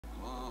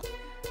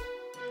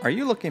Are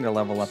you looking to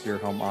level up your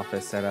home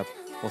office setup?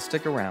 Well,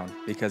 stick around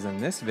because in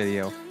this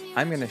video,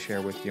 I'm going to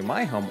share with you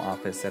my home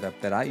office setup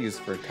that I use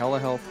for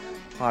telehealth,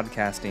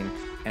 podcasting,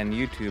 and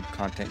YouTube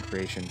content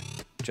creation,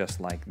 just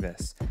like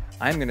this.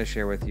 I'm going to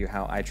share with you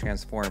how I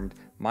transformed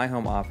my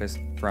home office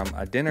from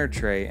a dinner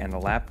tray and a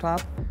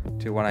laptop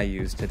to what I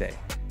use today.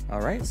 All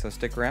right, so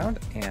stick around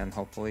and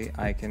hopefully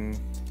I can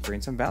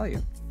bring some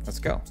value. Let's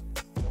go.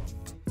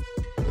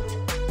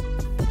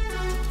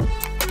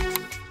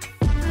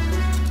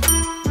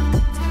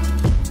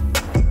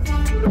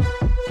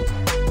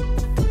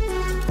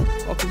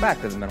 Welcome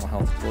back to the Mental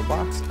Health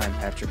Toolbox. I'm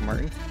Patrick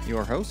Martin,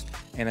 your host,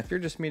 and if you're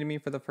just meeting me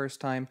for the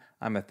first time,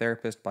 I'm a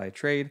therapist by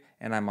trade,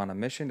 and I'm on a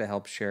mission to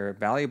help share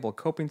valuable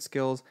coping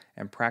skills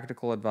and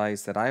practical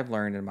advice that I've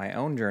learned in my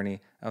own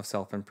journey of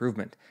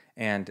self-improvement.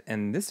 And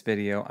in this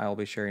video, I will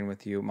be sharing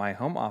with you my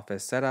home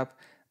office setup,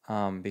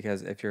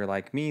 because if you're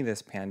like me,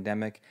 this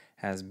pandemic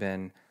has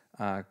been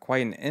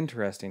quite an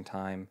interesting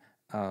time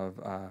of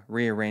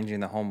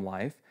rearranging the home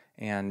life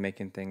and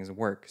making things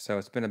work. So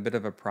it's been a bit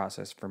of a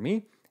process for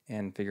me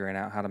and figuring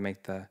out how to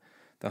make the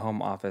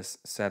home office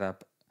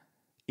setup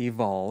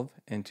evolve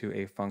into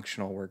a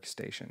functional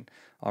workstation.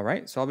 All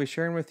right, so I'll be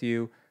sharing with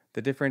you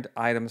the different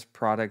items,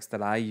 products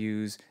that I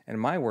use in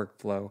my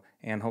workflow,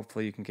 and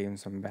hopefully you can gain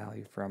some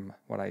value from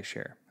what I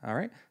share. All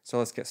right, so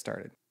let's get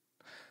started.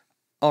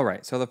 All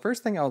right, so the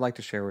first thing I would like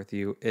to share with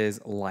you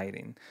is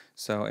lighting.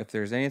 So if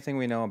there's anything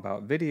we know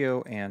about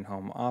video and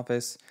home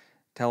office,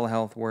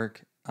 telehealth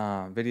work,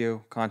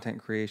 video content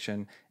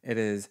creation, it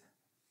is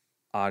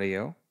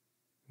audio,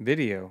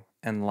 video,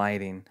 and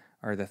lighting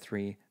are the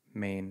three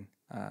main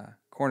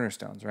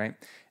cornerstones, right?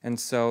 And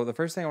so the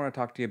first thing I want to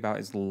talk to you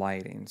about is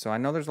lighting. So I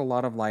know there's a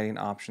lot of lighting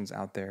options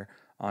out there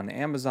on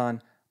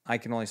Amazon. I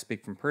can only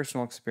speak from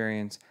personal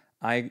experience.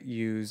 I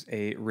use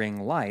a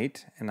ring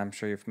light, and I'm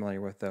sure you're familiar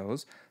with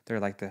those. They're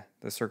like the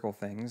circle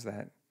things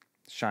that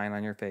shine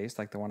on your face,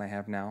 like the one I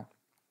have now.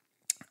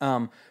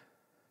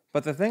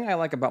 But the thing I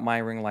like about my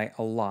ring light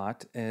a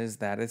lot is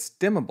that it's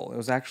dimmable. It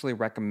was actually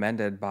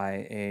recommended by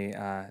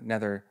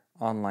another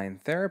online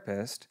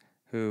therapist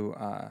who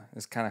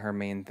is kind of her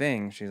main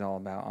thing. She's all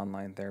about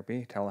online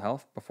therapy,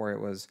 telehealth, before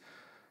it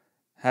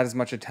had as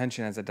much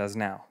attention as it does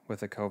now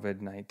with the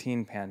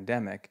COVID-19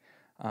 pandemic.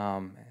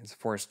 It's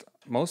forced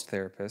most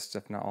therapists,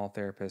 if not all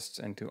therapists,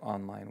 into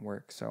online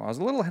work. So I was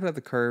a little ahead of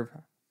the curve,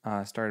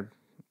 started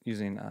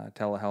using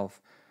telehealth,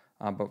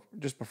 but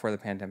just before the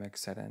pandemic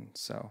set in.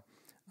 So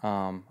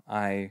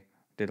I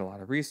did a lot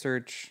of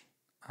research.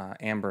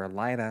 Amber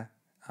Lida,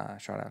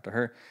 shout out to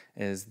her,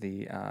 is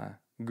the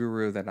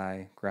guru that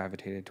I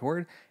gravitated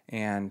toward,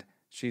 and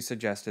she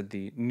suggested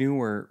the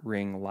Neewer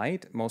ring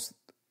light, most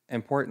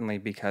importantly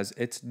because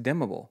it's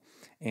dimmable.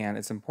 And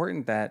it's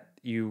important that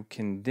you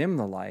can dim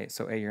the light,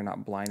 so you're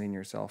not blinding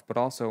yourself, but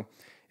also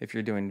if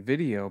you're doing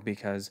video,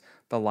 because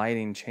the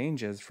lighting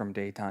changes from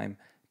daytime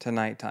to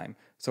nighttime.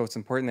 So it's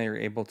important that you're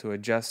able to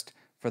adjust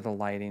for the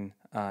lighting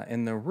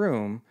in the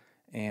room,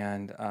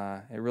 and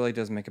it really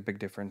does make a big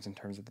difference in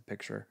terms of the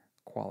picture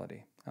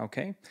quality.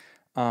 Okay,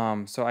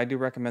 so I do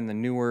recommend the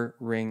Neewer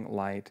ring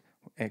light.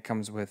 It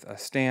comes with a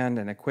stand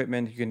and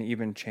equipment. You can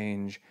even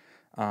change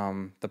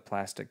the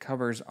plastic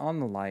covers on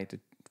the light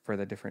for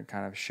the different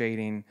kind of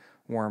shading,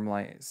 warm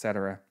light,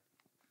 etc.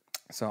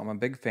 So I'm a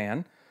big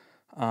fan.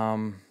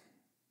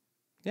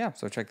 Yeah,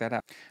 so check that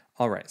out.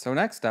 All right, so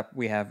next up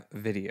we have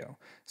video.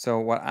 So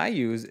what I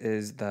use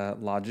is the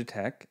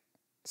Logitech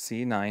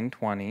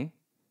C920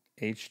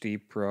 HD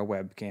Pro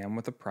webcam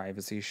with a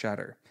privacy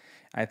shutter.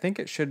 I think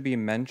it should be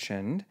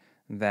mentioned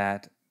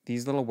that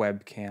these little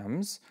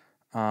webcams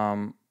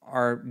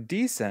are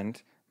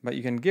decent, but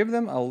you can give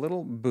them a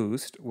little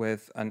boost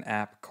with an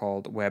app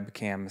called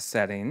Webcam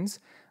Settings.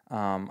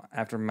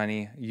 After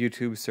many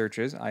YouTube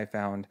searches, I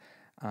found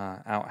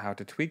out how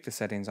to tweak the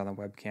settings on the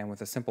webcam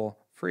with a simple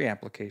free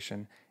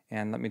application.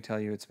 And let me tell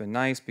you, it's been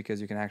nice because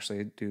you can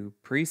actually do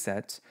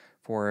presets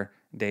for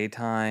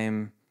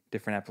daytime,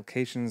 different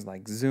applications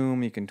like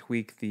Zoom. You can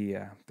tweak the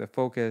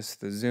focus,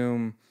 the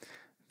zoom,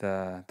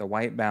 the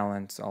white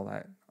balance, all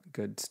that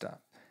good stuff.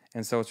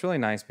 And so it's really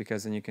nice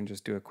because then you can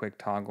just do a quick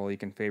toggle. You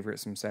can favorite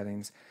some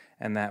settings,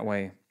 and that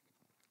way,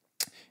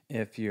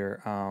 if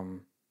you're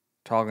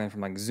toggling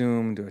from like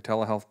Zoom to a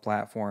telehealth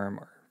platform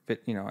or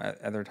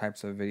other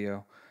types of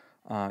video,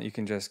 you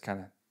can just kind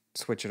of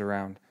switch it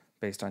around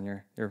based on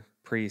your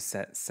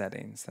preset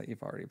settings that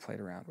you've already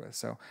played around with.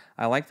 So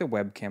I like the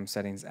Webcam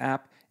Settings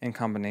app in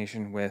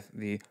combination with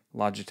the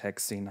Logitech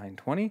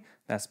C920.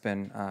 That's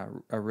been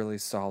a really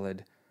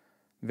solid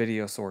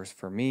video source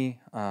for me.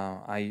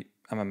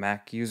 I'm a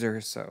Mac user,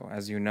 so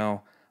as you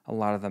know, a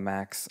lot of the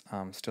Macs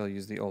still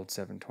use the old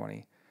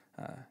 720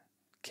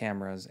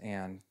 cameras,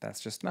 and that's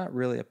just not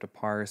really up to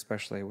par,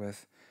 especially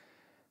with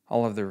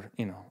all of the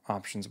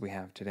options we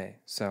have today.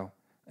 So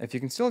if you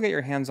can still get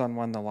your hands on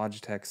one, the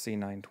Logitech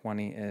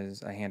C920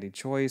 is a handy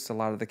choice. A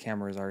lot of the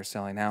cameras are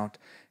selling out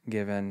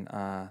given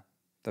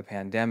the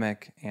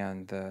pandemic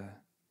and the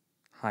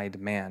high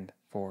demand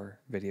for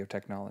video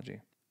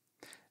technology.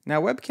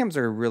 Now, webcams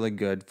are really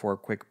good for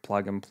quick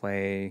plug and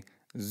play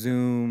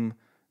Zoom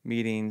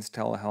meetings,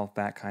 telehealth,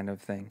 that kind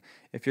of thing.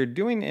 If you're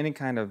doing any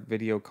kind of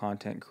video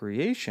content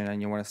creation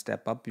and you want to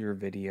step up your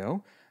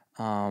video,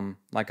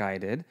 like I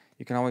did,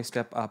 you can always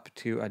step up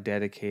to a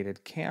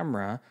dedicated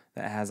camera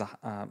that has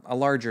a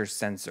larger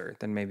sensor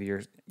than maybe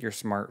your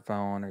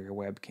smartphone or your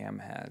webcam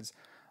has.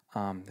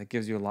 That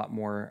gives you a lot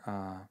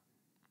more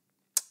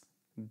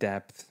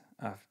depth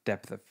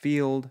of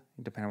field,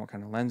 depending on what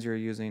kind of lens you're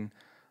using.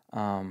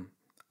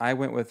 I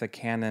went with a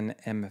Canon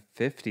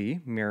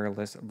M50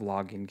 mirrorless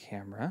vlogging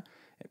camera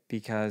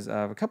because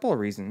of a couple of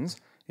reasons.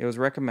 It was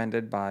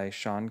recommended by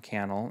Sean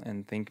Cannell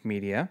in Think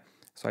Media,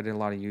 so I did a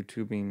lot of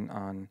YouTubing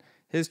on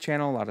his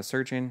channel, a lot of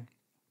searching,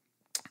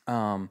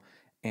 and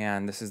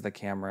this is the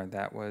camera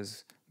that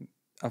was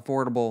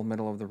affordable,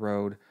 middle of the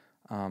road,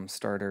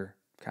 starter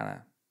kind of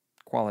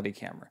quality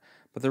camera.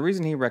 But the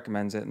reason he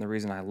recommends it and the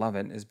reason I love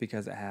it is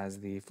because it has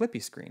the flippy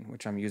screen,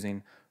 which I'm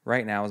using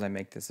right now as I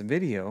make this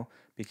video,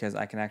 because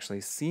I can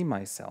actually see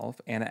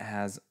myself, and it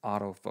has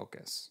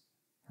autofocus,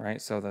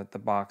 right? So that the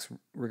box,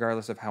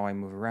 regardless of how I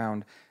move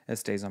around, it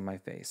stays on my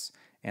face,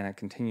 and it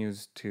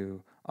continues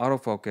to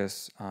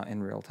autofocus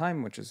in real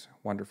time, which is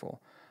wonderful.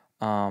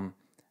 In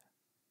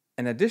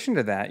addition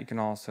to that, you can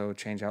also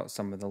change out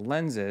some of the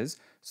lenses.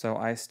 So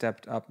I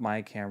stepped up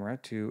my camera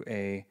to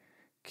a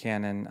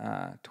Canon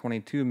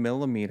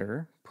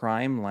 22mm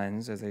prime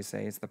lens, as they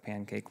say. It's the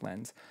pancake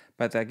lens,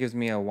 but that gives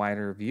me a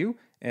wider view.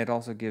 It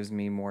also gives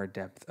me more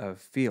depth of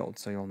field,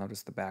 so you'll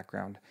notice the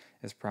background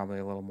is probably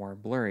a little more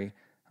blurry,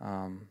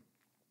 and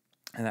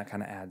that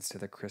kind of adds to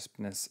the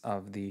crispness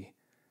of the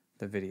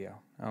video.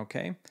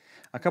 Okay,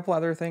 a couple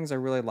other things I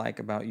really like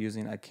about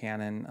using a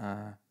Canon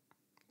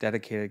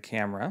dedicated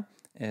camera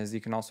is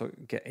you can also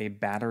get a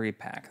battery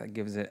pack that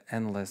gives it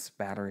endless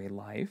battery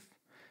life.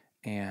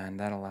 And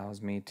that allows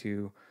me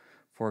to,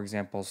 for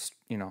example,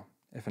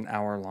 if an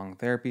hour-long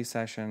therapy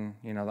session,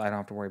 I don't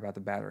have to worry about the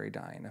battery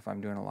dying. If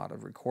I'm doing a lot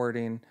of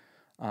recording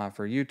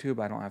for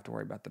YouTube, I don't have to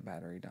worry about the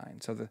battery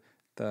dying. So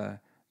the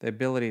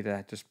ability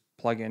to just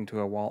plug it into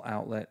a wall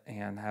outlet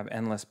and have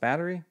endless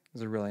battery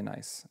is a really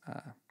nice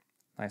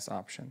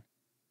option.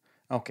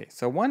 Okay,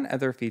 so one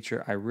other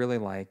feature I really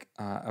like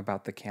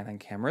about the Canon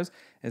cameras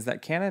is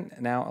that Canon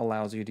now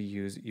allows you to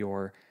use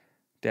your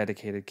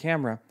dedicated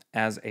camera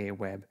as a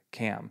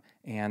webcam.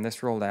 And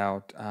this rolled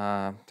out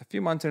a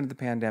few months into the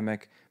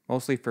pandemic,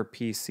 mostly for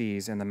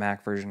PCs, and the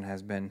Mac version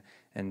has been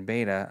in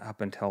beta up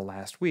until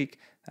last week.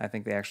 I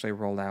think they actually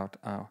rolled out,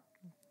 I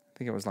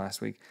think it was last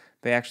week,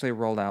 they actually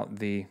rolled out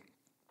the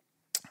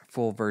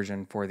full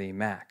version for the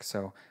Mac.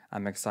 So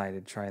I'm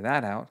excited to try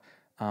that out.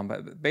 But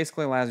it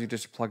basically allows you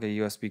just to plug a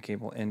USB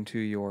cable into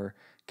your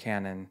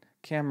Canon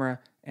camera,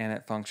 and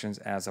it functions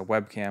as a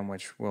webcam,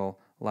 which will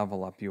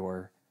level up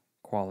your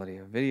quality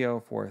of video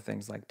for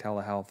things like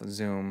telehealth,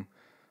 Zoom,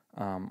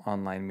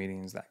 online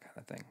meetings, that kind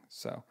of thing.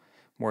 So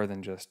more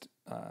than just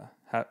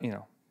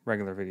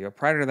regular video.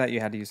 Prior to that,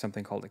 you had to use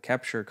something called a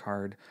capture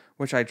card,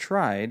 which I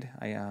tried.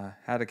 I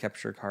had a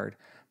capture card,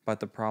 but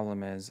the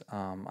problem is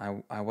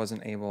I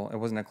wasn't able. It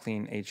wasn't a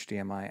clean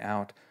HDMI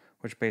out,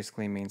 which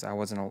basically means I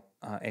wasn't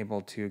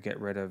able to get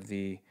rid of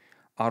the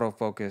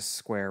autofocus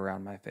square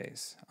around my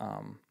face,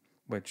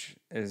 which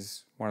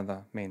is one of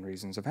the main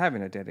reasons of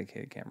having a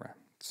dedicated camera.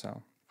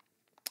 So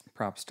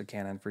props to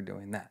Canon for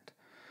doing that.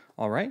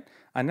 All right.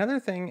 Another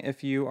thing,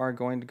 if you are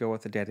going to go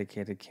with a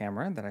dedicated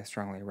camera that I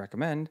strongly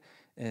recommend,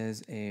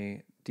 is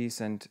a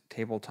decent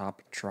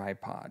tabletop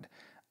tripod.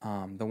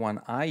 The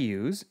one I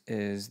use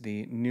is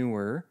the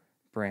Neewer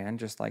brand,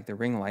 just like the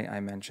ring light I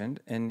mentioned,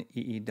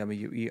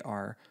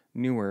 Neewer,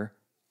 Neewer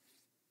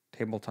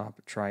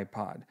tabletop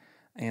tripod.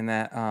 And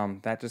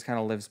that just kind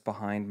of lives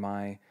behind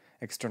my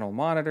external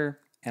monitor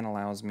and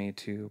allows me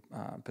to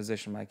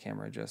position my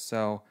camera just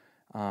so,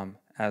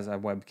 as a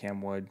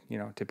webcam would,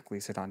 typically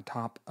sit on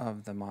top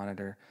of the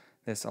monitor.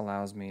 This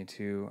allows me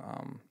to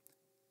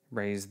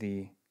raise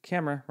the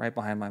camera right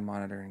behind my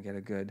monitor and get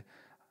a good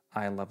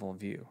eye level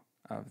view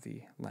of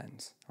the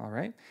lens. All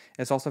right.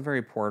 It's also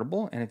very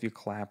portable, and if you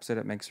collapse it,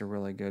 it makes a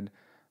really good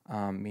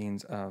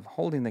means of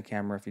holding the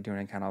camera if you're doing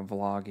any kind of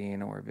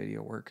vlogging or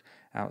video work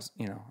out,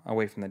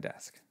 away from the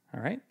desk.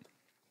 All right.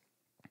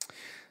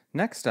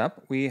 Next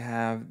up, we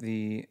have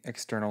the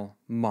external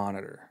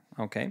monitor.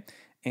 Okay.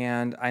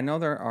 And I know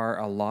there are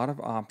a lot of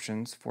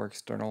options for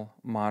external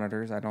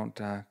monitors. I don't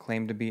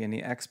claim to be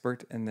any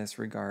expert in this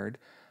regard,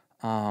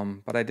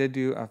 but I did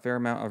do a fair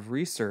amount of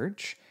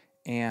research,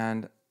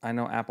 and I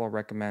know Apple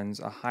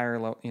recommends a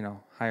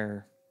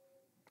higher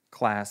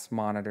class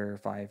monitor,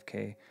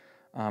 5K.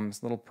 It's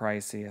a little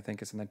pricey. I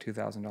think it's in the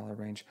 $2,000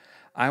 range.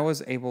 I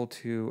was able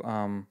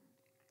to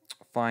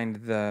find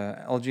the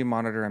LG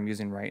monitor I'm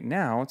using right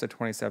now. It's a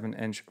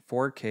 27-inch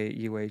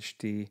 4K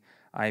UHD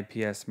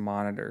IPS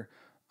monitor.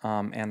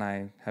 And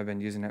I have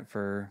been using it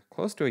for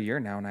close to a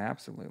year now, and I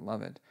absolutely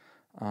love it.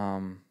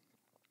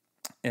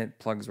 It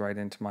plugs right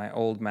into my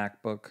old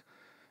MacBook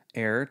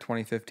Air,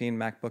 2015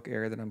 MacBook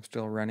Air that I'm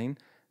still running.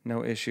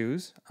 No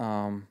issues.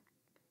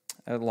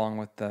 Along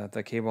with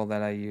the cable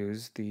that I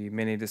use, the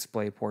mini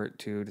DisplayPort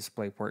to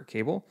DisplayPort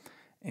cable.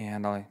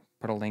 And I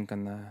put a link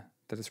on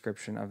the the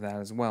description of that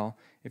as well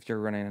if you're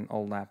running an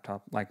old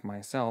laptop like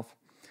myself.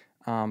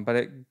 But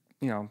it,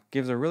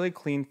 gives a really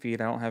clean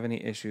feed. I don't have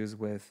any issues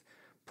with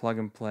plug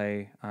and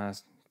play.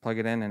 Plug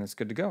it in and it's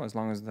good to go. As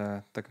long as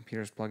the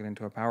computer's plugged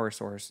into a power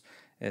source,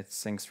 it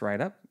syncs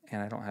right up,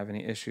 and I don't have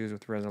any issues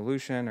with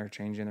resolution or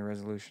changing the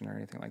resolution or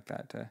anything like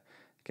that to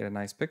get a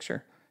nice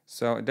picture.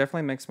 So it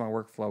definitely makes my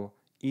workflow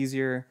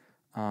easier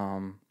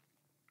all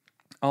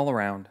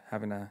around,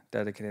 having a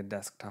dedicated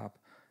desktop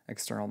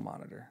external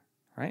monitor,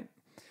 right?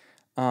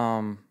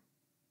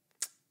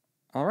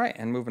 All right,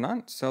 and moving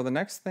on. So the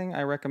next thing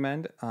I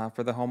recommend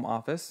for the home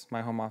office,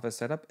 my home office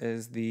setup,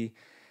 is the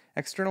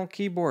external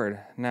keyboard.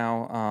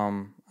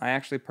 Now, I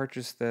actually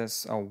purchased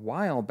this a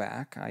while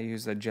back. I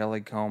use a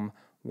Jellycomb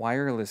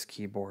wireless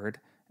keyboard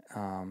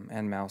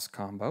and mouse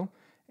combo,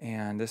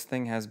 and this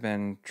thing has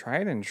been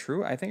tried and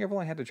true. I think I've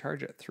only had to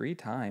charge it 3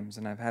 times,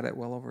 and I've had it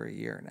well over a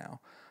year now,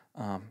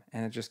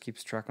 and it just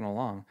keeps trucking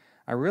along.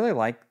 I really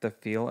like the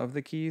feel of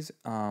the keys,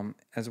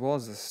 as well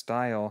as the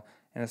style,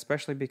 and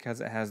especially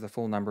because it has the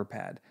full number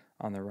pad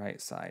on the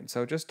right side.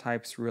 So it just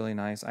types really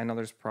nice. I know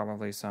there's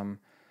probably some,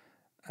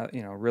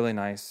 really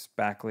nice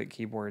backlit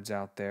keyboards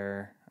out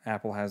there.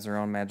 Apple has their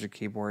own Magic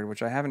Keyboard,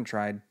 which I haven't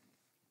tried,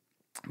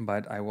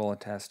 but I will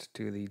attest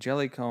to the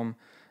Jellycomb.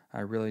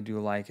 I really do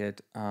like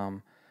it.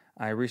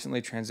 I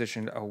recently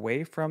transitioned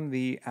away from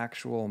the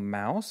actual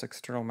mouse,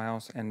 external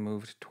mouse, and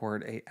moved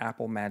toward a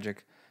Apple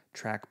Magic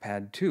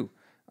Trackpad 2,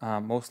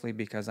 mostly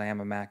because I am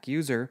a Mac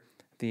user.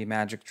 The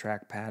Magic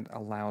Trackpad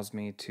allows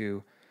me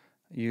to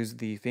use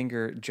the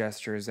finger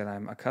gestures that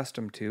I'm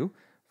accustomed to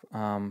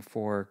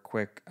for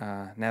quick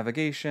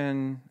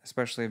navigation,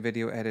 especially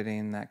video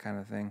editing, that kind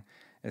of thing.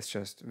 It's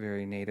just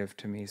very native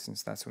to me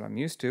since that's what I'm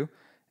used to.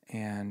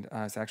 And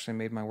it's actually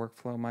made my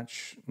workflow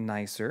much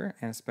nicer,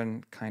 and it's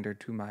been kinder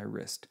to my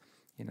wrist,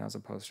 as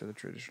opposed to the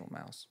traditional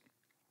mouse.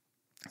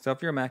 So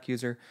if you're a Mac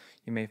user,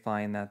 you may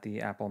find that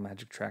the Apple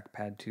Magic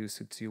Trackpad 2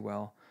 suits you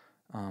well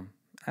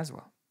as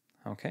well.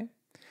 Okay.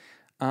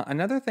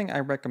 Another thing I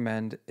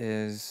recommend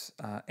is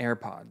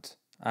AirPods.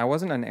 I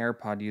wasn't an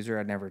AirPod user.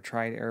 I'd never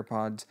tried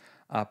AirPods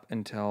up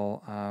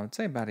until, I'd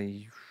say about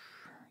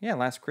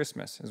last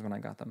Christmas is when I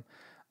got them.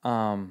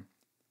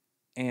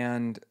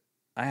 And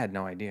I had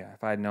no idea.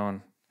 If I had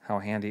known how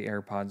handy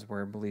AirPods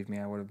were, believe me,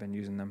 I would have been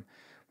using them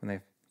when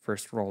they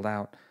first rolled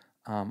out.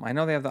 I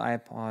know they have the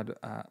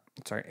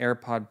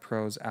AirPod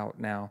Pros out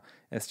now.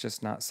 It's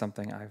just not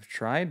something I've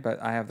tried,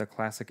 but I have the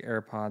classic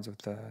AirPods with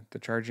the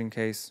charging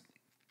case.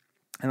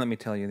 And let me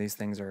tell you, these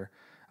things are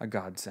a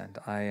godsend.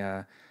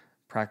 I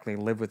practically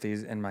live with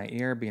these in my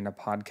ear, being a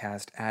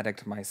podcast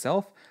addict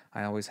myself.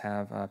 I always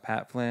have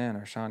Pat Flynn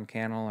or Sean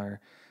Cannell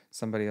or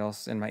somebody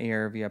else in my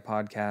ear via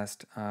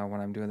podcast when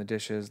I'm doing the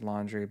dishes,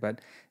 laundry, but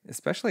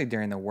especially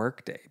during the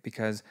work day,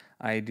 because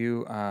I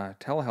do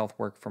telehealth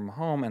work from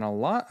home, and a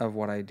lot of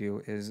what I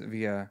do is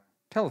via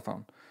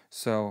telephone.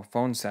 So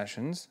phone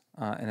sessions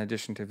in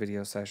addition to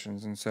video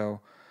sessions. And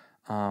so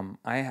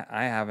I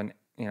have an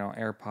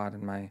AirPod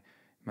in my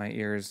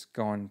ears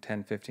going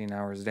 10, 15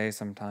 hours a day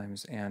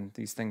sometimes, and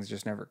these things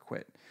just never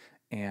quit.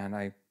 And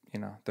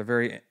they're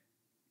very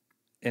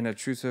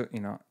inobtrusive,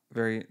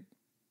 very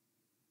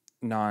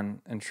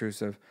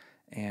non-intrusive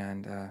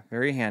and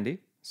very handy.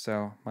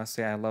 So must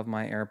say I love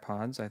my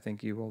AirPods. I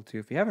think you will too.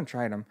 If you haven't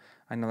tried them,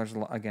 I know there's a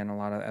lot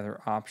of other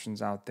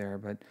options out there,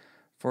 but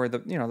for the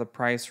the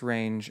price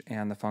range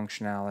and the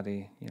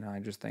functionality,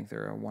 I just think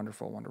they're a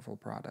wonderful, wonderful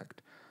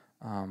product.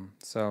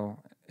 So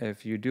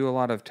if you do a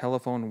lot of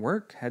telephone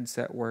work,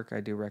 headset work,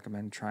 I do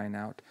recommend trying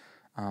out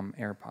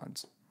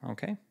AirPods.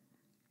 Okay.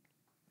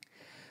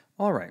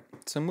 All right,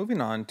 so moving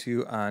on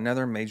to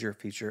another major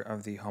feature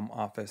of the home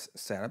office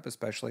setup,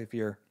 especially if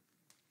you're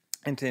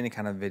into any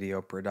kind of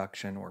video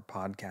production or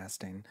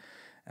podcasting,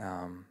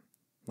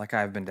 like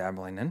I've been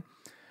dabbling in,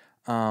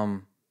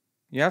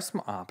 you have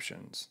some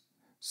options.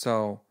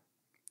 So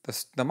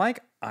the mic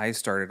I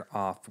started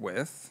off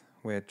with,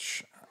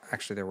 which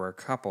actually there were a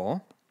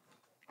couple,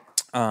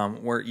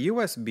 were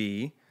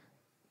USB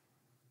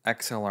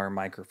XLR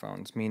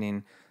microphones,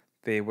 meaning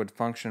they would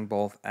function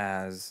both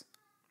as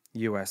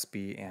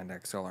USB and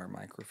XLR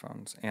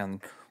microphones. And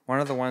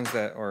one of the ones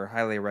that are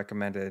highly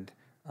recommended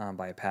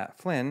by Pat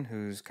Flynn,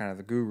 who's kind of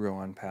the guru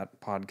on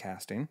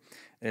podcasting,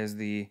 is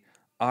the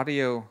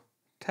Audio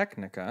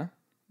Technica.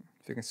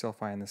 If you can still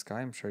find this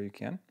guy, I'm sure you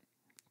can.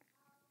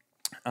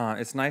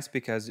 It's nice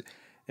because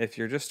if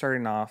you're just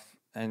starting off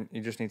and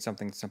you just need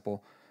something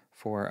simple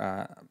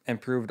for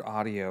improved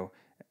audio,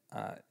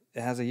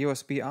 it has a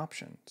USB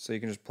option. So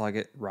you can just plug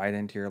it right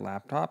into your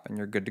laptop and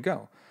you're good to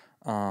go.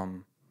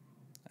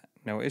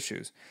 No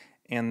issues.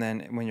 And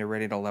then when you're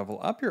ready to level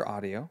up your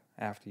audio,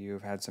 after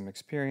you've had some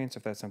experience,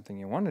 if that's something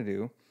you want to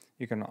do,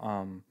 you can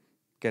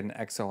get an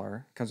XLR.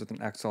 It comes with an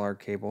XLR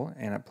cable,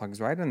 and it plugs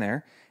right in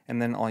there.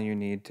 And then all you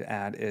need to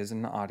add is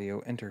an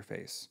audio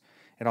interface.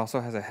 It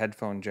also has a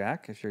headphone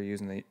jack if you're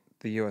using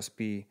the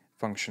USB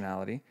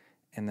functionality,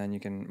 and then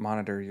you can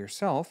monitor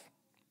yourself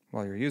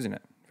while you're using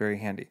it. Very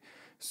handy.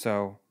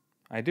 So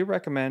I do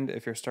recommend,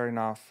 if you're starting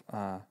off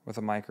with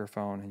a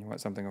microphone and you want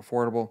something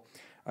affordable,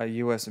 a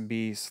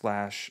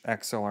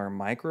USB/XLR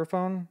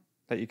microphone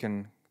that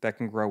can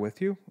grow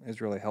with you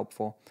is really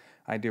helpful.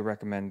 I do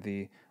recommend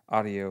the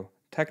Audio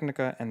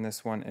Technica, and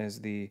this one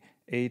is the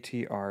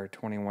ATR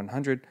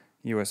 2100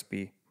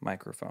 USB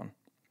microphone.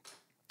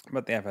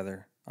 But they have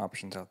other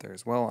options out there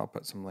as well. I'll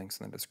put some links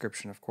in the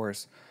description, of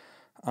course.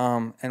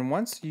 And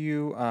once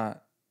you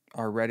are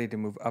ready to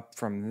move up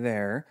from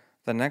there,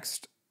 the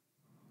next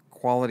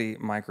quality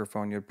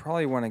microphone you'd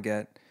probably want to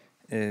get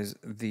is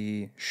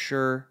the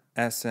Shure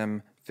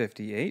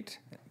SM58.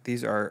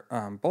 These are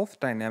both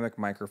dynamic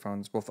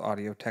microphones, both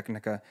Audio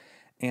Technica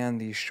and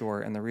the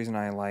Shure. And the reason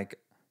I like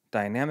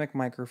dynamic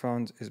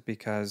microphones is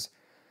because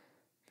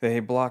they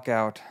block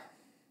out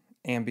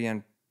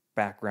ambient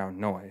background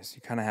noise.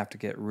 You kind of have to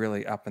get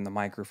really up in the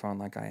microphone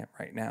like I am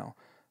right now.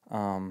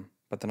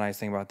 But the nice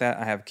thing about that,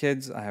 I have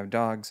kids, I have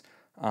dogs.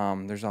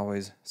 There's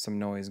always some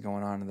noise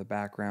going on in the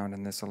background,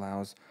 and this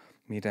allows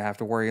me to have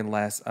to worry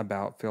less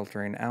about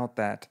filtering out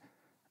that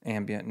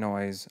ambient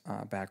noise,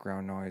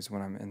 background noise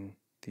when I'm in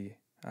the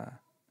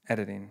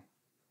editing,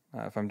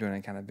 if I'm doing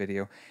any kind of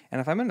video.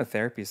 And if I'm in a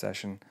therapy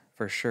session,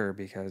 for sure,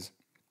 because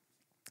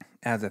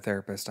as a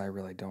therapist, I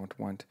really don't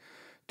want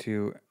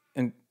to,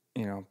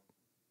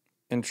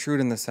 intrude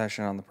in the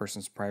session on the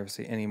person's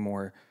privacy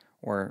anymore,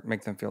 or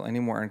make them feel any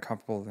more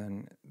uncomfortable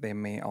than they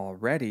may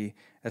already,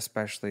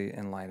 especially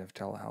in light of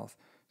telehealth.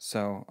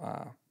 So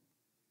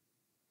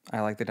I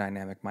like the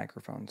dynamic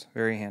microphones,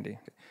 very handy.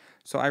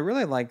 So I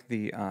really like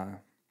the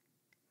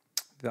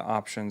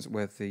options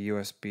with the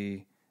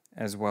USB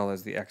as well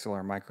as the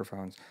XLR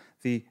microphones.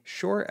 The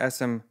Shure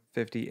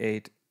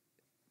SM58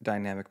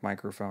 dynamic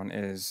microphone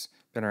is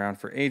been around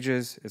for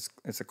ages.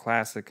 It's a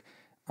classic.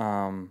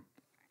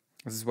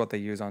 This is what they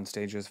use on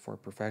stages for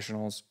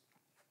professionals.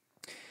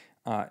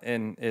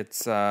 And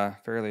it's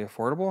fairly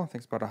affordable. I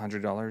think it's about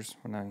 $100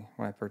 when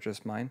I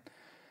purchased mine.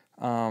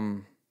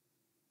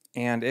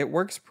 And it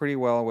works pretty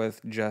well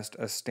with just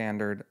a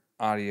standard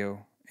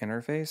audio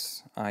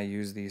interface. I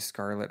use the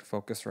Scarlet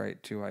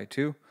Focusrite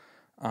 2i2.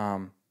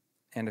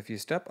 And if you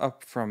step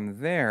up from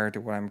there to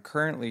what I'm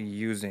currently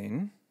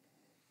using,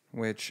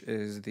 which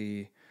is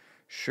the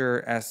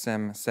Shure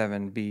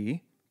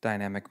SM7B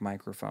dynamic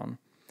microphone.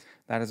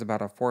 That is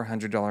about a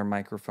 $400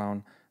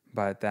 microphone,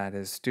 but that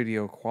is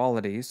studio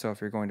quality. So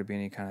if you're going to be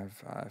any kind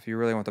of, if you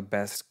really want the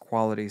best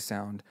quality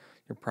sound,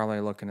 you're probably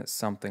looking at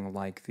something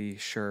like the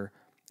Shure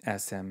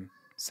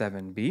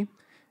SM7B.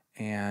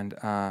 And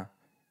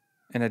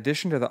in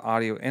addition to the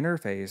audio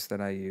interface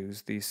that I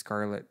use, the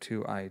Scarlet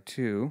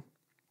 2i2,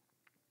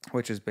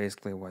 which is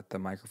basically what the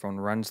microphone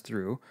runs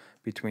through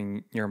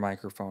between your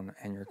microphone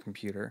and your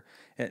computer.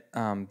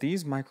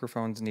 These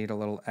microphones need a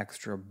little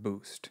extra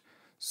boost.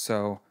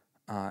 So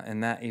in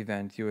that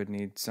event, you would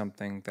need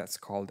something that's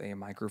called a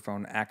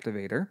microphone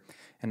activator,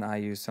 and I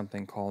use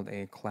something called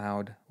a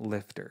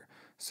Cloudlifter.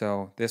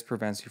 So this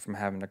prevents you from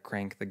having to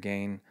crank the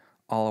gain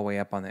all the way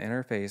up on the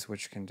interface,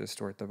 which can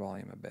distort the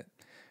volume a bit.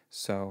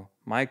 So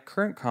my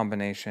current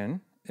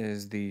combination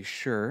is the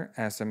Shure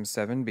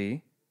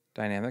SM7B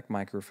dynamic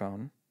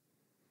microphone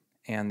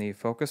and the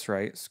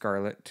Focusrite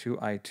Scarlet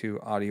 2i2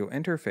 audio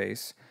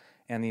interface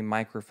and the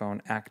microphone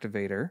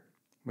activator,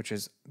 which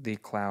is the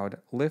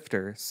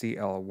Cloudlifter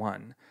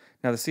CL1.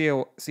 Now the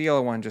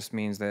CL1 just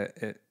means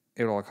that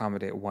it'll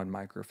accommodate one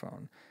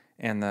microphone.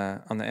 And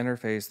on the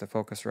interface, the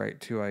Focusrite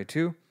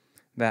 2i2,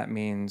 that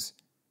means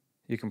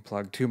you can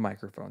plug two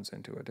microphones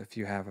into it. If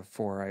you have a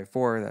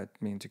 4i4, that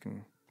means you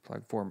can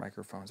plug 4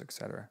 microphones,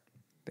 etc.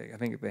 I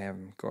think they have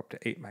them go up to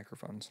 8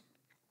 microphones.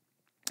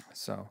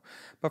 So,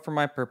 but for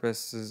my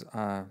purposes,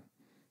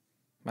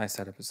 my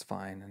setup is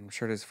fine. I'm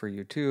sure it is for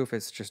you too, if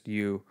it's just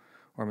you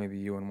or maybe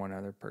you and one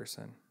other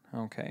person.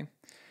 Okay,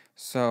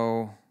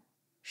 so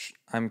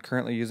I'm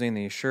currently using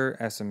the Shure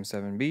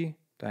SM7B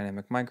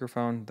dynamic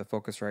microphone, the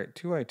Focusrite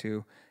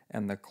 2i2,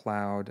 and the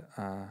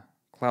Cloudlifter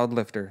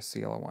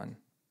CL1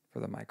 for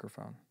the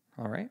microphone.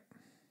 All right.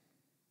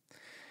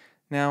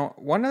 Now,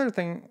 one other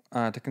thing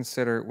to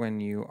consider when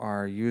you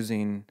are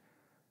using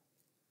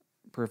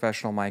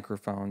professional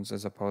microphones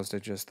as opposed to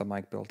just the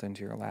mic built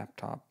into your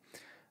laptop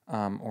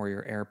or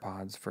your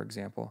AirPods, for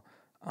example,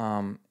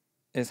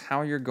 is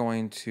how you're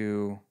going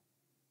to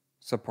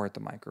support the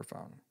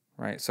microphone,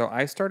 right? So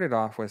I started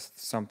off with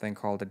something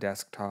called a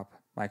desktop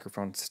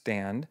microphone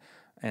stand,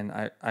 and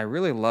I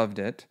really loved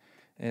it.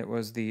 It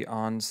was the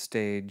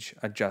on-stage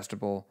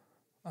adjustable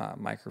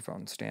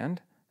microphone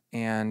stand,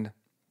 and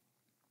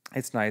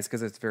it's nice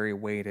because it's very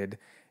weighted,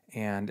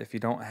 and if you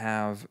don't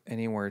have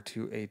anywhere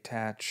to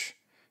attach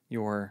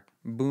your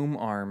boom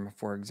arm,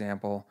 for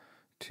example,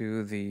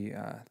 to the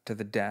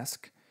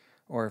desk,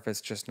 or if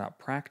it's just not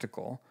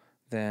practical,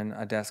 then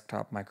a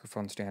desktop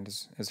microphone stand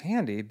is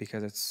handy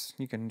because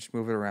you can just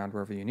move it around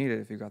wherever you need it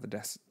if you've got the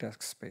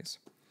desk space.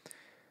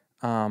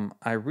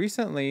 I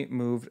recently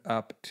moved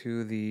up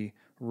to the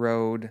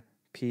Rhode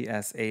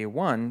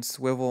PSA1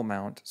 swivel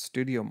mount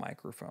studio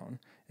microphone.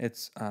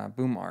 It's a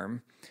boom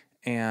arm,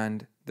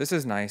 and this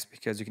is nice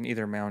because you can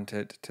either mount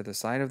it to the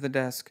side of the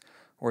desk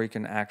or you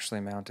can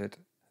actually mount it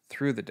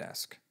through the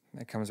desk.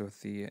 It comes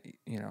with the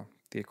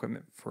the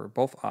equipment for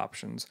both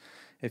options.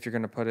 If you're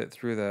going to put it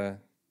through the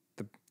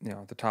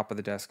top of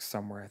the desk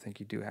somewhere, I think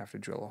you do have to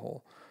drill a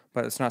hole.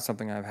 But it's not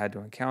something I've had to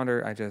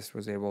encounter. I just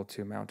was able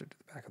to mount it to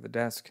the back of the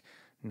desk,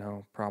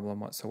 no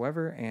problem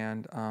whatsoever,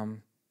 and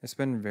it's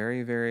been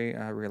very, very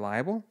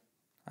reliable.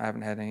 I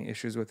haven't had any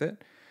issues with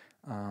it.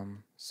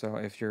 So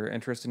if you're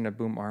interested in a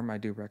boom arm, I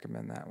do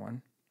recommend that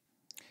one.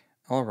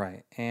 All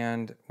right,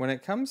 and when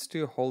it comes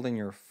to holding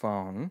your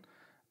phone,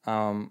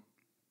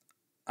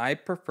 I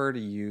prefer to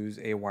use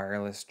a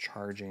wireless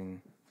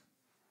charging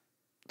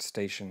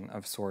station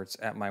of sorts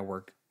at my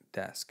work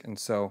desk. And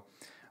so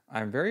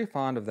I'm very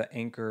fond of the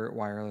Anker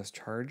wireless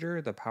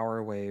charger, the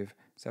PowerWave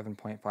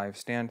 7.5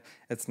 stand.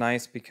 It's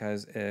nice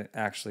because it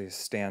actually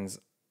stands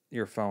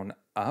your phone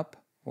up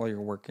while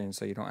you're working,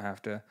 so you don't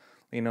have to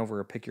lean over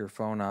or pick your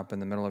phone up in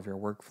the middle of your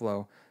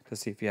workflow to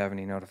see if you have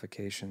any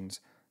notifications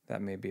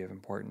that may be of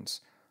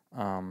importance.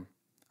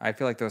 I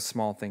feel like those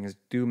small things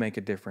do make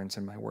a difference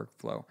in my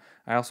workflow.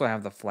 I also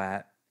have the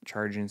flat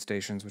charging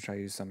stations, which I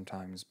use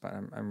sometimes, but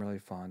I'm really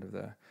fond of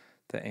the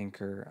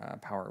Anker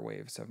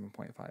PowerWave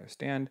 7.5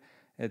 stand.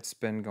 It's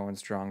been going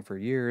strong for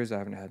years. I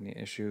haven't had any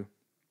issue.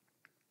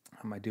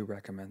 I do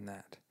recommend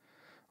that.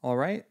 All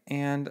right,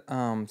 and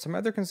some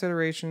other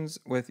considerations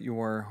with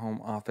your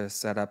home office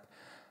setup.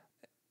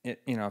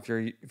 If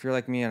you're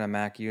like me and a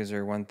Mac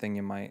user, one thing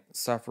you might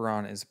suffer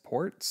on is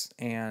ports.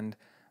 And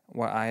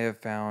what I have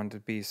found to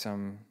be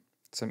some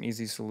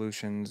easy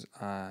solutions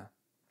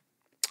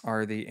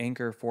are the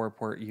Anker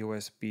 4-port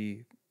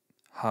USB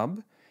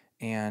hub,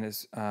 and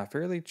it's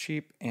fairly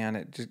cheap, and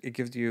it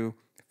gives you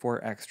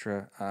 4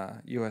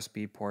 extra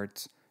USB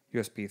ports,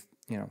 USB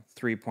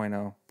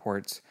 3.0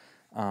 ports.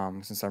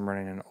 Since I'm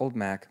running an old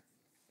Mac,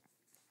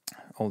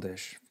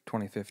 oldish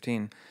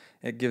 2015,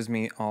 it gives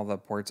me all the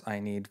ports I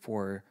need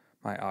for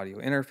my audio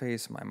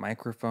interface, my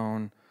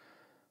microphone,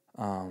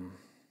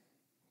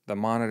 the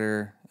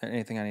monitor,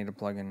 anything I need to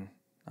plug in,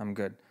 I'm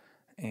good.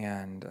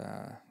 And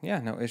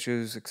no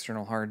issues.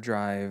 External hard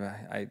drive,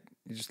 I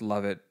just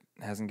love it.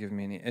 It hasn't given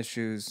me any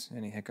issues,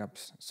 any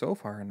hiccups so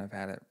far, and I've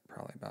had it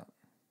probably about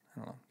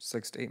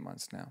 6 to 8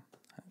 months now.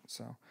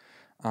 So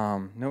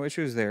no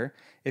issues there.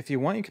 If you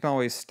want, you can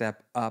always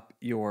step up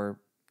your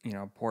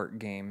port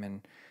game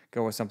and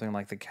go with something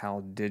like the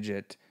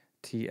CalDigit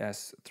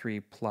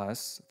TS3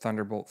 Plus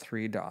Thunderbolt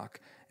 3 dock,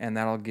 and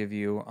that'll give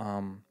you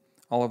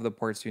all of the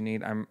ports you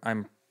need.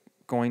 I'm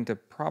going to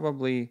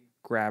probably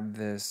grab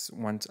this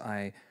once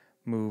I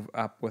move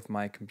up with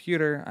my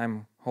computer.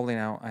 I'm holding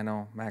out. I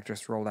know Mac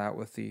just rolled out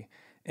with the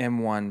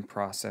M1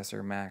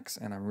 processor Macs,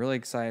 and I'm really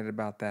excited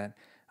about that.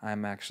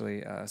 I'm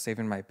actually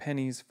saving my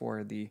pennies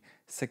for the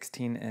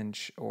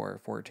 16-inch or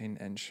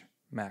 14-inch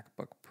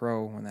MacBook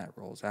Pro when that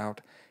rolls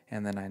out,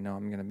 and then I know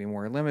I'm going to be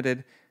more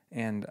limited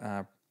and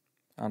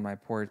on my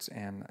ports,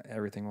 and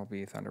everything will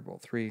be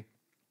Thunderbolt 3.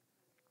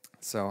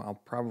 So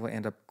I'll probably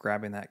end up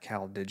grabbing that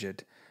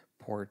CalDigit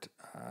port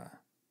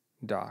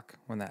dock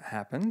when that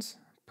happens.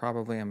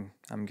 Probably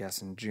I'm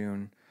guessing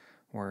June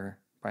or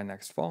by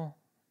next fall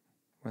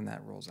when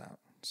that rolls out.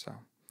 So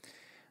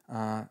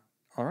all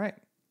right.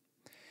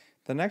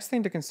 The next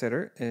thing to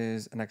consider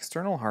is an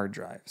external hard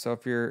drive. So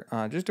if you're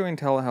just doing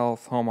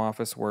telehealth, home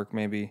office work,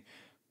 maybe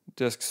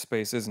disk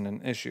space isn't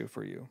an issue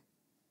for you.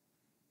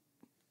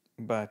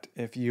 But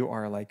if you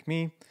are like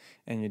me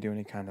and you do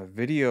any kind of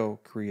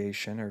video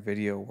creation or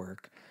video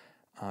work,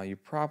 you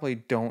probably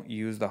don't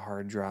use the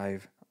hard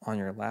drive on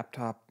your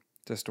laptop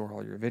to store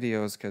all your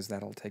videos because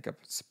that'll take up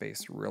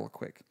space real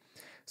quick.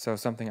 So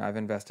something I've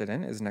invested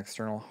in is an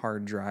external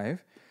hard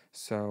drive.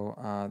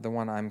 So the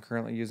one I'm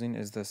currently using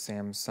is the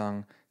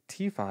Samsung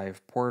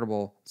T5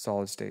 portable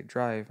solid-state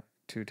drive,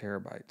 2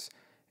 terabytes.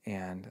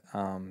 And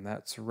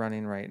that's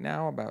running right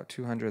now about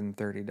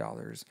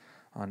 $230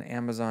 on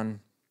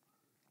Amazon.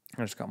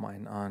 I just got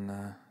mine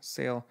on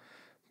sale,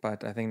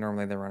 but I think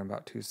normally they run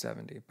about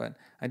 $270. But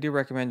I do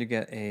recommend you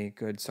get a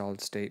good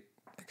solid-state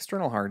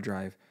external hard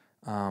drive.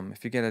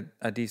 If you get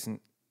a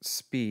decent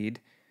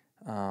speed,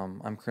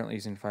 I'm currently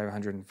using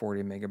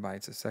 540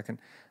 megabytes a second.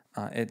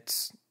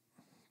 It's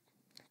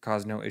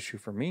caused no issue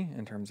for me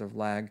in terms of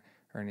lag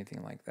or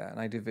anything like that. And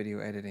I do video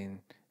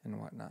editing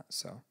and whatnot,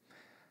 so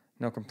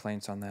no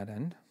complaints on that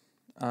end.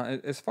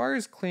 As far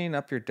as cleaning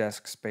up your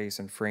desk space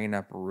and freeing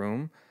up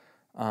room,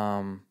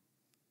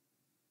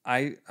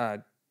 I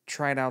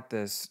tried out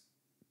this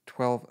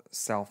 12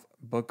 South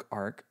book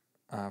arc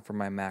for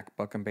my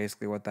MacBook, and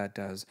basically what that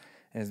does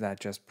is that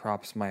just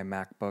props my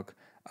MacBook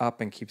up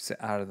and keeps it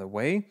out of the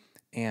way.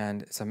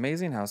 And it's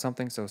amazing how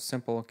something so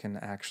simple can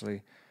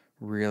actually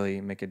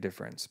really make a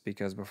difference,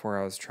 because before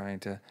I was trying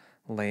to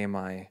lay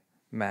my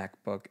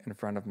MacBook in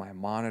front of my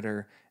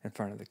monitor, in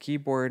front of the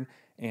keyboard,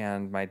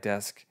 and my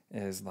desk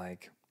is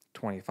like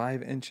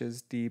 25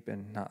 inches deep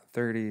and not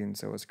 30, and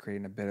so it was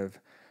creating a bit of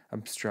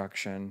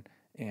obstruction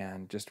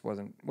and just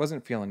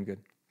wasn't feeling good.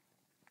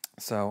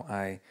 So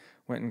I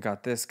went and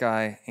got this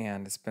guy,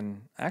 and it's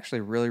been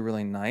actually really,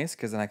 really nice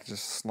because then I can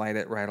just slide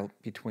it right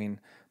between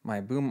my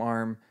boom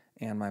arm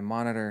and my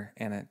monitor,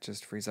 and it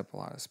just frees up a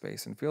lot of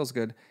space and feels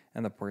good,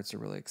 and the ports are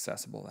really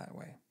accessible that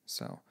way.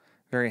 So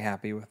very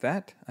happy with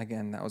that.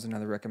 Again, that was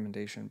another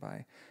recommendation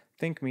by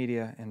Think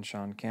Media and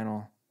Sean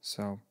Cannell.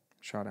 So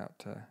shout out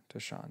to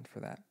Sean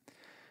for that.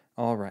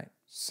 All right,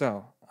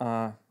 so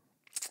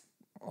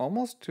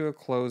almost to a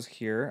close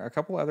here. A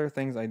couple other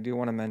things I do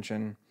want to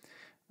mention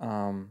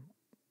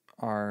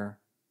are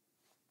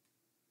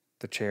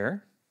the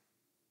chair,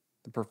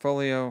 the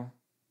portfolio,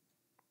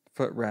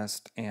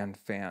 footrest, and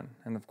fan,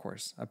 and of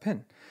course a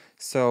pin.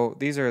 So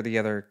these are the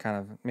other kind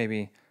of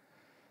maybe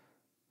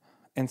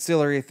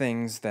ancillary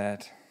things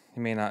that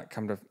you may not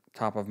come to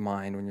top of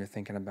mind when you're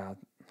thinking about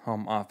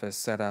home office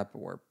setup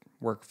or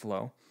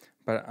workflow.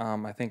 But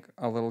I think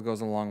a little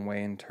goes a long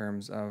way in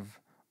terms of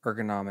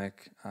ergonomic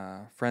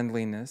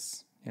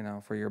friendliness,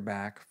 for your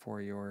back,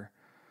 for your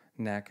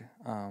neck,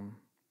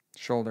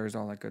 shoulders,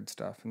 all that good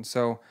stuff. And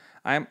so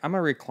I'm a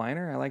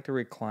recliner. I like to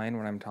recline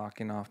when I'm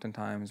talking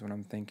oftentimes, when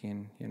I'm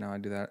thinking, I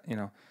do that,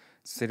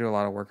 since I do a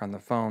lot of work on the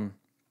phone,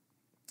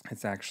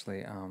 it's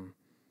actually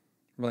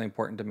really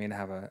important to me to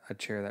have a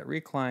chair that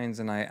reclines,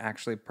 and I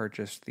actually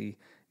purchased the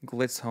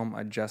Glitz Home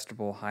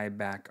adjustable high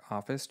back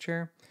office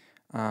chair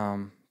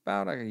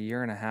about a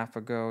year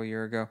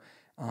ago,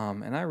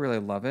 and I really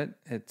love it.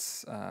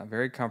 It's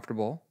very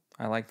comfortable.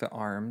 I like the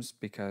arms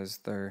because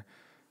they're,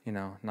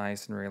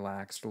 nice and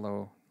relaxed,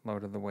 low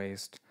to the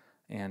waist,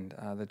 and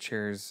the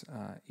chair's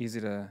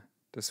easy to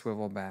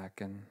swivel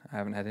back, and I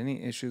haven't had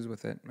any issues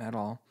with it at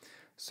all.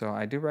 So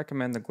I do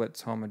recommend the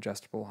Glitz Home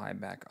adjustable high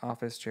back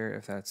office chair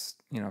if that's,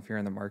 if you're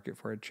in the market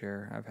for a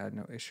chair. I've had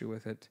no issue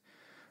with it.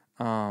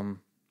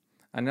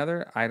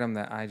 Another item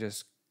that I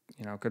just,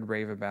 could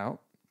rave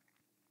about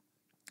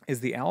is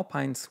the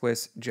Alpine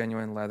Swiss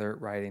Genuine Leather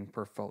Writing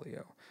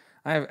Portfolio.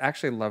 I have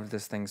actually loved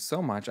this thing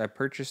so much. I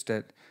purchased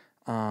it,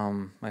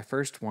 my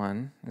first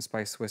one is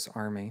by Swiss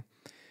Army,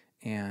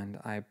 and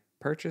I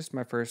purchased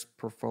my first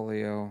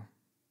portfolio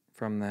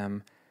from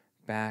them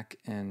back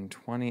in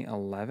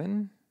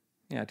 2011.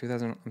 Yeah,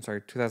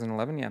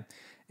 2011, yeah.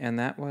 And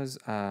that was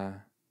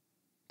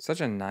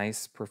such a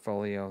nice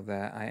portfolio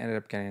that I ended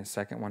up getting a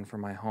second one for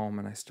my home,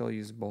 and I still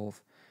use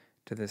both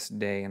to this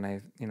day. And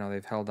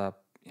they've held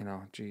up,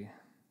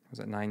 was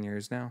it 9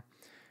 years now,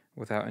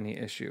 without any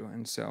issue.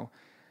 And so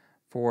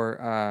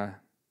for,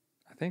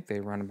 I think they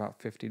run about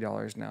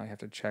 $50 now. You have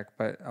to check,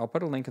 but I'll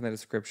put a link in the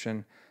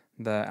description.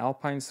 The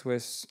Alpine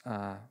Swiss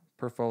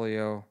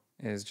portfolio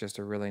is just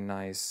a really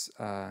nice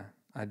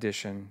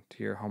addition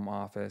to your home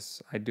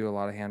office. I do a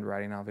lot of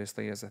handwriting,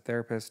 obviously, as a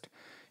therapist.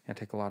 I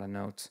take a lot of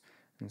notes,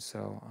 and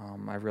so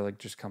I've really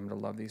just come to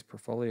love these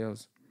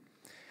portfolios.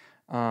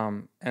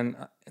 And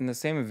in the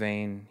same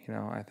vein,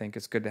 I think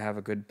it's good to have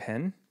a good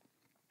pen,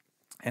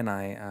 and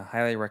I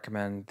highly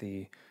recommend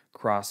the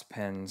Cross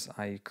pens.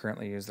 I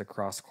currently use the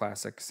Cross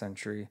Classic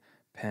Century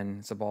pen.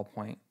 It's a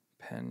ballpoint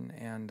pen,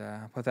 and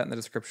I'll put that in the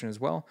description as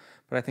well.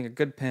 But I think a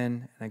good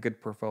pen and a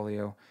good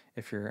portfolio,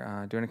 if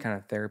you're doing a kind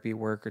of therapy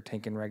work or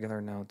taking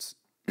regular notes,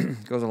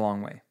 goes a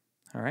long way.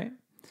 All right.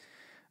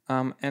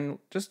 And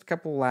just a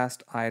couple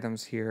last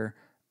items here.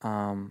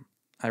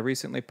 I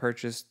recently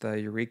purchased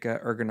the Eureka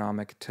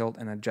Ergonomic Tilt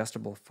and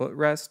Adjustable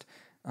Footrest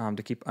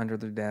to keep under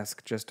the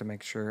desk, just to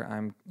make sure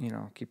I'm,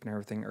 keeping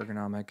everything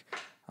ergonomic.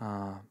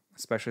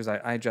 Especially as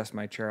I adjust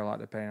my chair a lot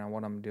depending on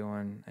what I'm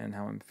doing and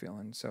how I'm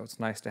feeling. So it's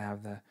nice to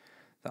have the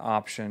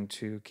option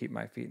to keep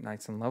my feet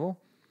nice and level.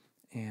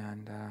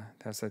 And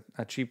that's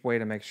a cheap way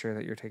to make sure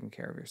that you're taking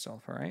care of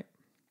yourself, all right?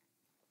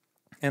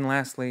 And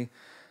lastly,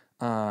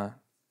 I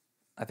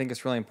think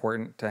it's really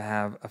important to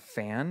have a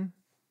fan,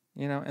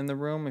 in the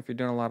room. If you're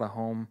doing a lot of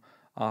home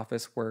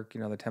office work,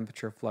 the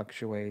temperature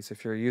fluctuates.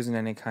 If you're using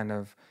any kind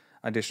of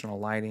additional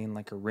lighting,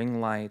 like a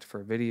ring light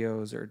for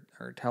videos or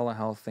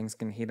telehealth, things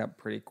can heat up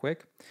pretty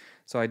quick.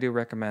 So I do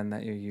recommend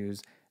that you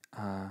use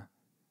an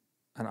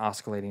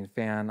oscillating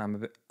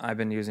fan. I've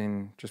been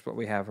using just what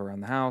we have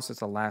around the house.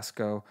 It's a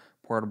Lasco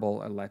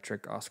portable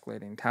electric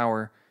oscillating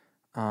tower.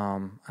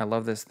 I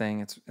love this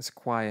thing. It's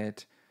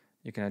quiet.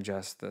 You can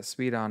adjust the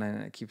speed on it,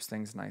 and it keeps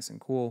things nice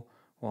and cool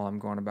while I'm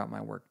going about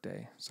my work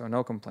day. So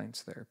no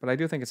complaints there. But I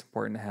do think it's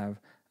important to have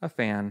a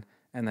fan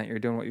and that you're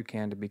doing what you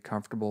can to be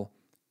comfortable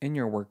in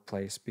your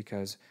workplace,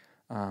 because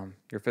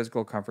your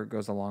physical comfort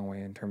goes a long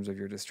way in terms of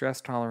your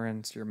distress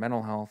tolerance, your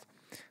mental health.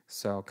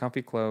 So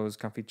comfy clothes,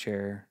 comfy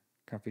chair,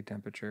 comfy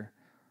temperature,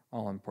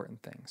 all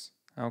important things.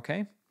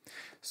 Okay,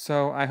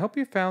 so I hope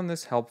you found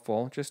this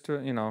helpful. Just to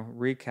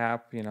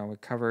recap, we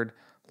covered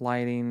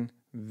lighting,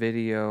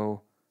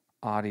 video,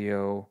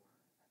 audio,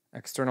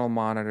 external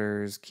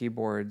monitors,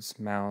 keyboards,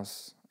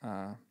 mouse,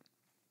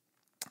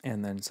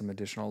 and then some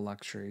additional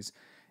luxuries.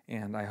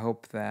 And I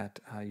hope that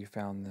you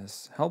found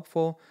this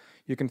helpful.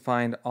 You can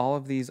find all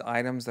of these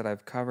items that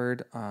I've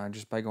covered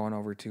just by going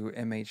over to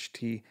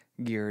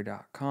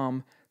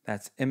mhtgear.com.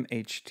 That's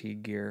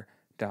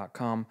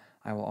mhtgear.com.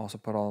 I will also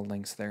put all the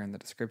links there in the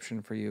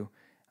description for you.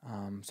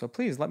 So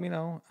please let me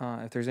know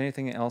if there's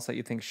anything else that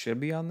you think should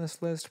be on this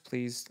list.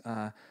 Please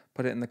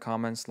put it in the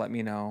comments. Let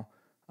me know,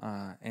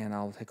 and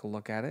I'll take a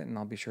look at it, and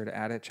I'll be sure to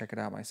add it, check it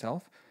out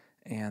myself.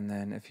 And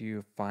then if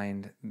you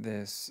find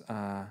this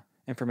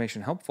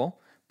information helpful,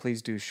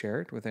 please do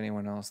share it with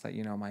anyone else that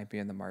you know might be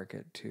in the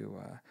market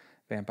to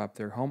vamp up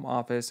their home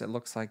office. It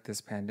looks like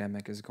this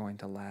pandemic is going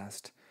to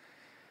last,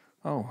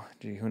 oh,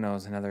 gee, who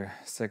knows, another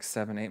 6,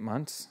 7, 8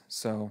 months.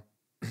 So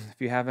if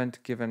you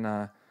haven't given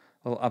a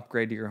little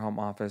upgrade to your home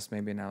office,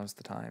 maybe now's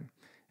the time.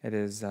 It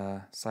is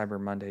Cyber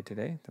Monday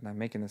today that I'm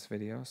making this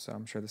video, so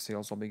I'm sure the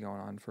sales will be going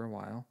on for a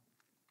while.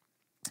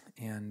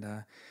 And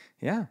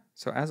yeah,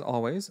 so as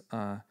always,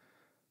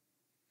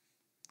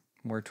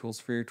 more tools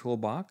for your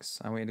toolbox.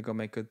 I want you to go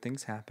make good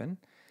things happen.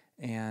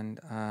 And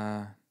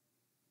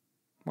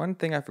one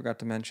thing I forgot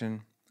to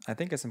mention, I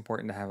think it's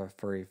important to have a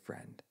furry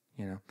friend.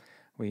 You know,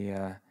 we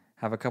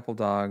have a couple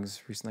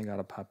dogs, recently got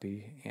a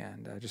puppy,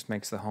 and just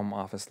makes the home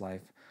office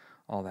life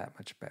all that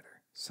much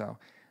better. So,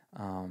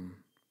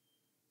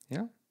 you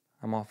know,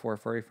 I'm all for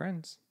furry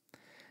friends.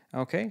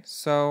 Okay,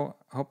 so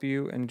hope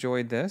you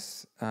enjoyed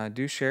this.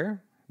 Do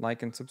share,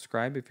 like, and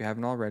subscribe if you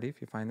haven't already,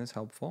 if you find this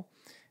helpful.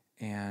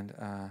 And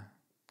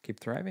keep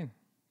thriving.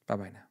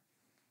 Bye-bye now.